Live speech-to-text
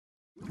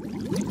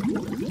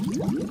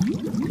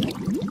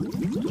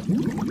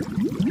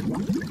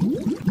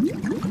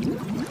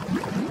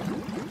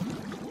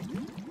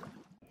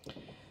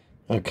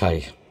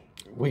Okay,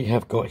 we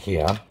have got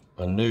here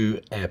a new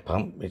air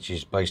pump which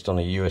is based on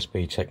a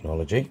USB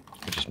technology.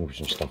 I'll just move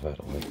some stuff out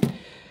of the way.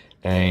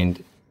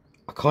 And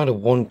I kind of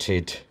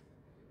wanted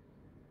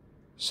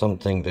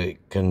something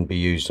that can be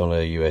used on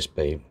a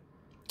USB,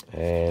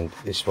 and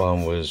this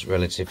one was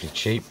relatively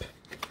cheap.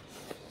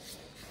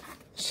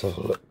 Let's have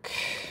a look.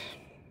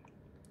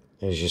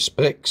 Here's your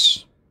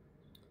specs.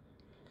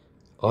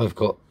 I've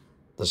got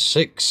the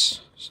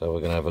 6, so we're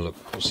going to have a look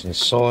what's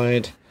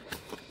inside.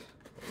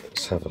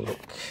 Let's have a look.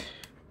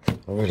 I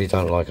really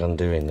don't like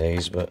undoing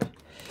these, but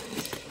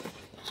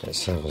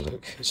let's have a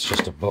look. It's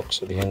just a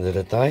box at the end of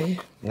the day.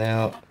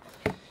 Now,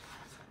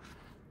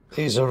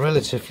 these are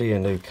relatively a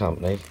new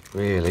company,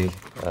 really,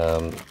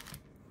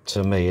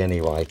 to me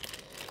anyway.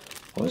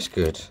 Well, it's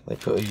good. They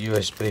put a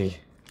USB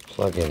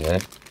plug in there,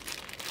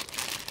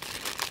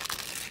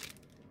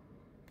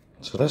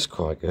 so that's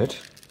quite good.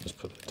 Let's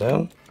put it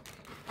down.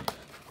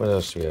 What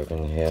else do we have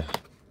in here?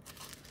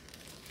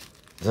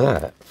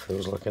 That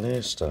feels like an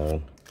air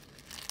stone.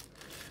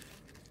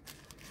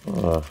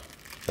 Oh,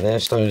 an air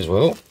stone as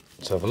well.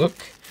 Let's have a look.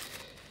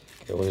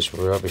 Get all this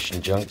rubbish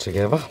and junk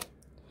together.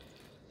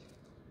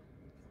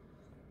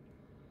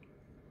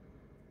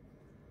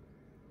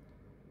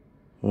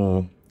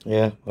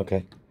 Yeah,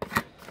 okay.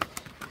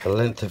 A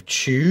length of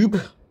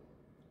tube,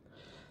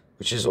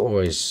 which is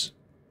always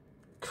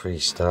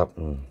creased up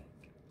and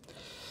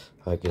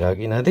okie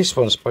dokie. Now this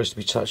one's supposed to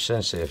be touch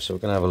sensitive, so we're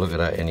going to have a look at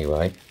that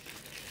anyway.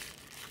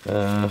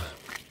 Let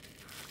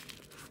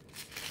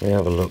me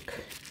have a look.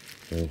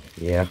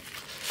 Yeah.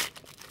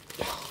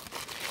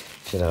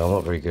 You know, I'm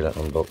not very good at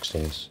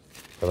unboxings.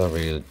 I don't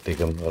really dig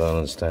them, I don't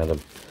understand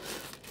them.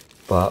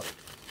 But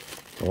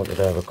I wanted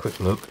to have a quick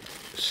look,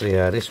 see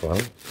how this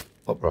one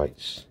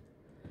operates.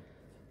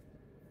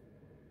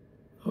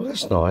 Oh,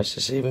 that's nice.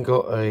 It's even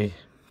got a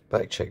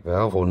back check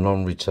valve, or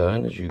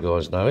non-return as you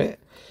guys know it.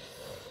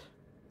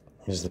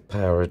 Here's the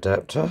power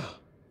adapter.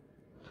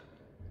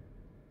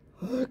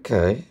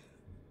 Okay,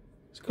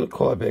 it's got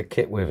quite a bit of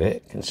kit with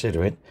it,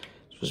 considering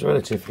it was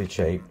relatively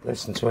cheap,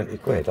 less than 20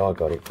 quid I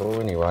got it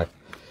for anyway.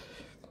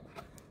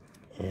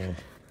 Yeah.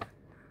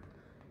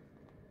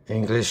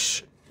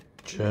 English,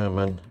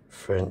 German,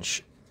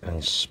 French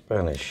and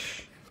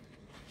Spanish.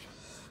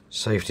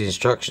 Safety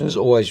instructions,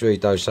 always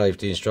read those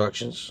safety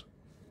instructions.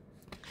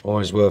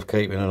 Always worth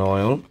keeping an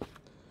eye on.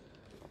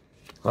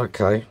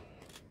 Okay.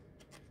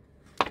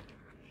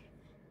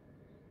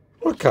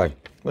 Okay,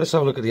 let's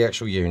have a look at the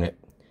actual unit.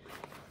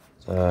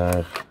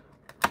 So,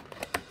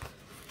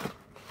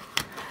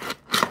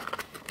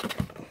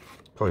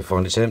 probably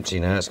find it's empty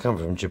now. It's come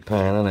from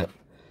Japan, isn't it?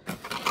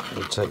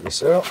 We'll take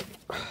this out.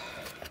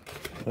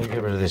 Let me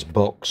get rid of this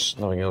box.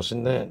 Nothing else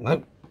in there.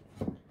 Nope.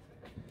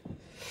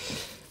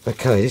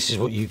 Okay, this is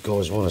what you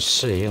guys want to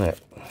see, isn't it?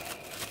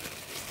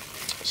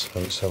 So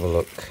let's have a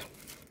look.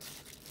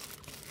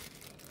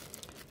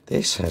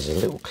 This has a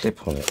little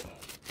clip on it,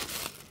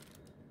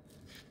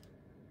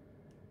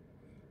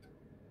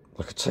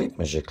 like a tape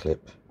measure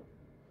clip.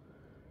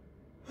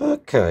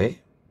 Okay,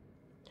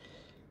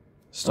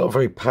 it's not a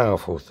very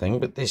powerful thing,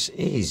 but this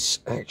is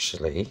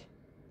actually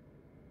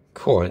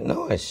quite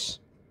nice,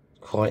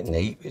 quite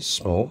neat. It's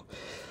small.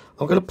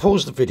 I'm going to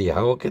pause the video.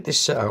 I'll get this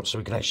set up so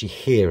we can actually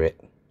hear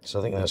it. So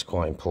I think that's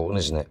quite important,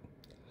 isn't it?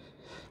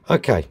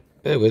 Okay,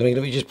 bear with me.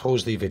 Let me just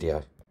pause the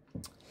video.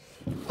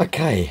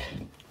 Okay,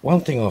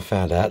 one thing I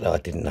found out that I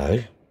didn't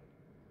know,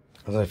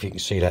 I don't know if you can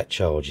see that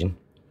charging,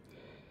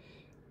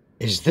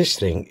 is this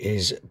thing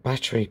is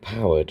battery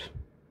powered.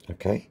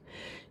 Okay,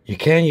 you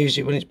can use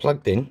it when it's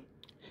plugged in,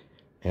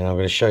 and I'm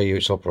going to show you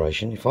its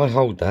operation. If I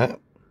hold that,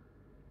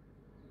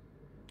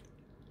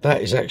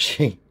 that is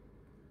actually,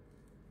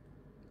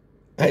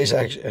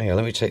 hang on,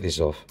 let me take this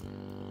off.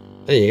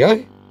 There you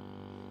go.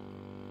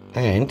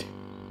 And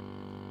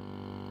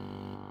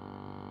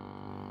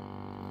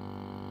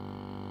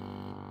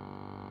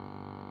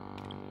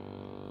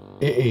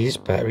it is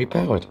battery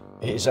powered.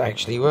 It is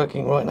actually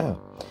working right now.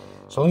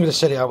 So I'm going to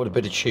set it up with a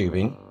bit of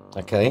tubing,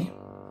 okay?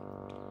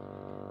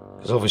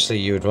 Because obviously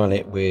you would run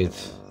it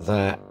with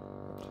that,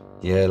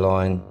 the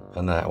airline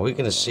and that. We're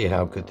going to see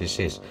how good this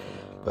is.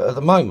 But at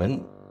the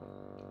moment,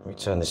 let me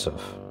turn this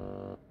off.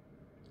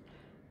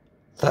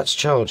 That's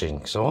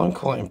charging, so I'm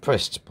quite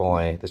impressed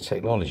by the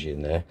technology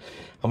in there.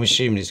 I'm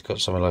assuming it's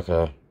got something like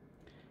a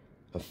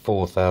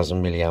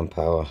 4,000 milliamp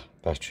hour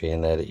battery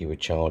in there that you would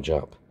charge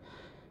up.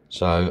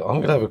 So I'm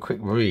going to have a quick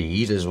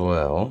read as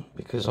well,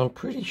 because I'm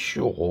pretty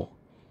sure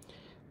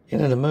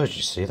in an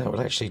emergency that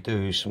will actually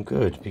do some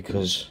good,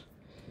 because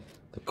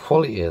the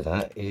quality of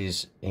that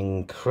is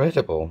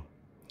incredible.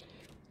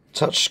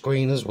 Touch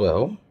screen as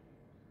well.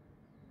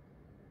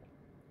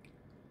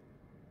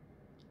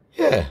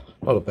 Yeah,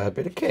 not a bad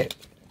bit of kit.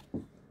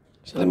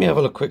 So let me have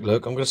a quick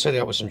look. I'm going to set it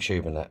up with some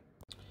tube and that.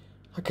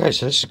 Okay,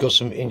 so this has got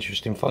some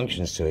interesting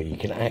functions to it. You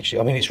can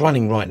actually, I mean, it's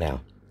running right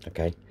now,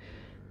 okay?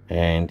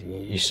 And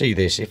you see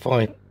this, if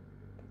I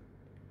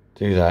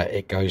do that,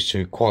 it goes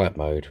to quiet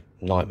mode,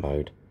 night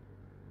mode.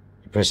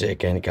 You press it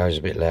again, it goes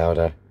a bit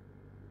louder,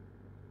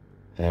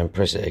 and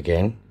press it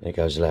again, it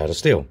goes louder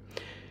still.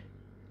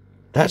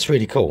 That's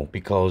really cool,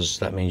 because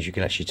that means you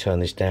can actually turn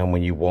this down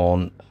when you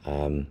want.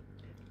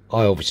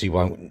 I obviously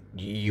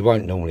you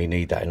won't normally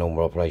need that in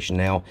normal operation.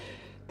 Now,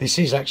 this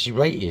is actually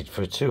rated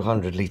for a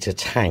 200-litre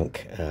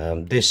tank.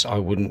 This I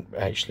wouldn't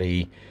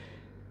actually,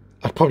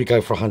 I'd probably go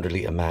for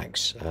 100-litre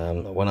max.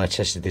 When I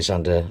tested this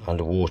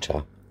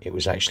underwater, it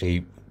was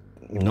actually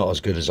not as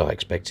good as I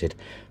expected.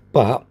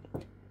 But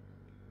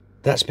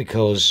that's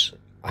because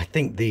I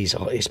think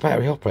it's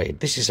battery operated.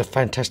 This is a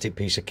fantastic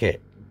piece of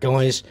kit.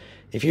 Guys,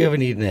 if you ever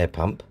need an air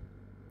pump,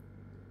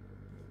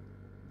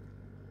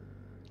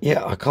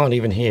 yeah, I can't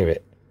even hear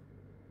it.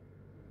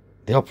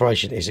 The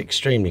operation is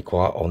extremely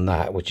quiet on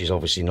that, which is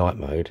obviously night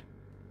mode.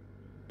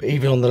 But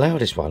even on the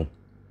loudest one,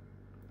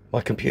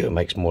 my computer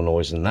makes more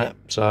noise than that,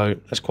 so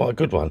that's quite a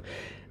good one.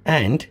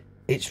 And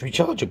it's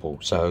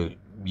rechargeable, so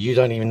you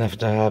don't even have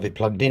to have it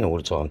plugged in all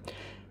the time.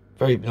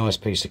 Very nice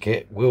piece of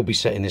kit. We'll be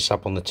setting this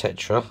up on the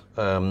Tetra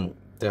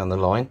down the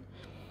line,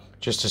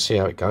 just to see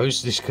how it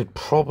goes. This could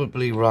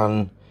probably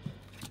run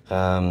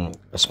a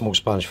small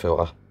sponge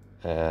filter,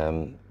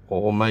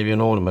 or maybe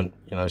an ornament.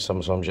 You know,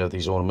 sometimes you have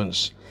these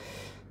ornaments.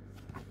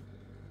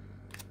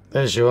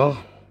 There's you are.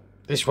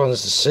 This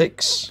one's the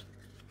 6.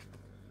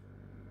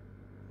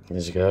 There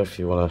you go, if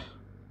you want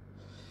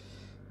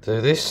to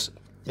do this.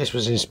 This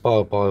was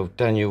inspired by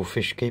Daniel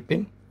Fish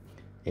Keeping.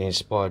 He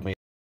inspired me.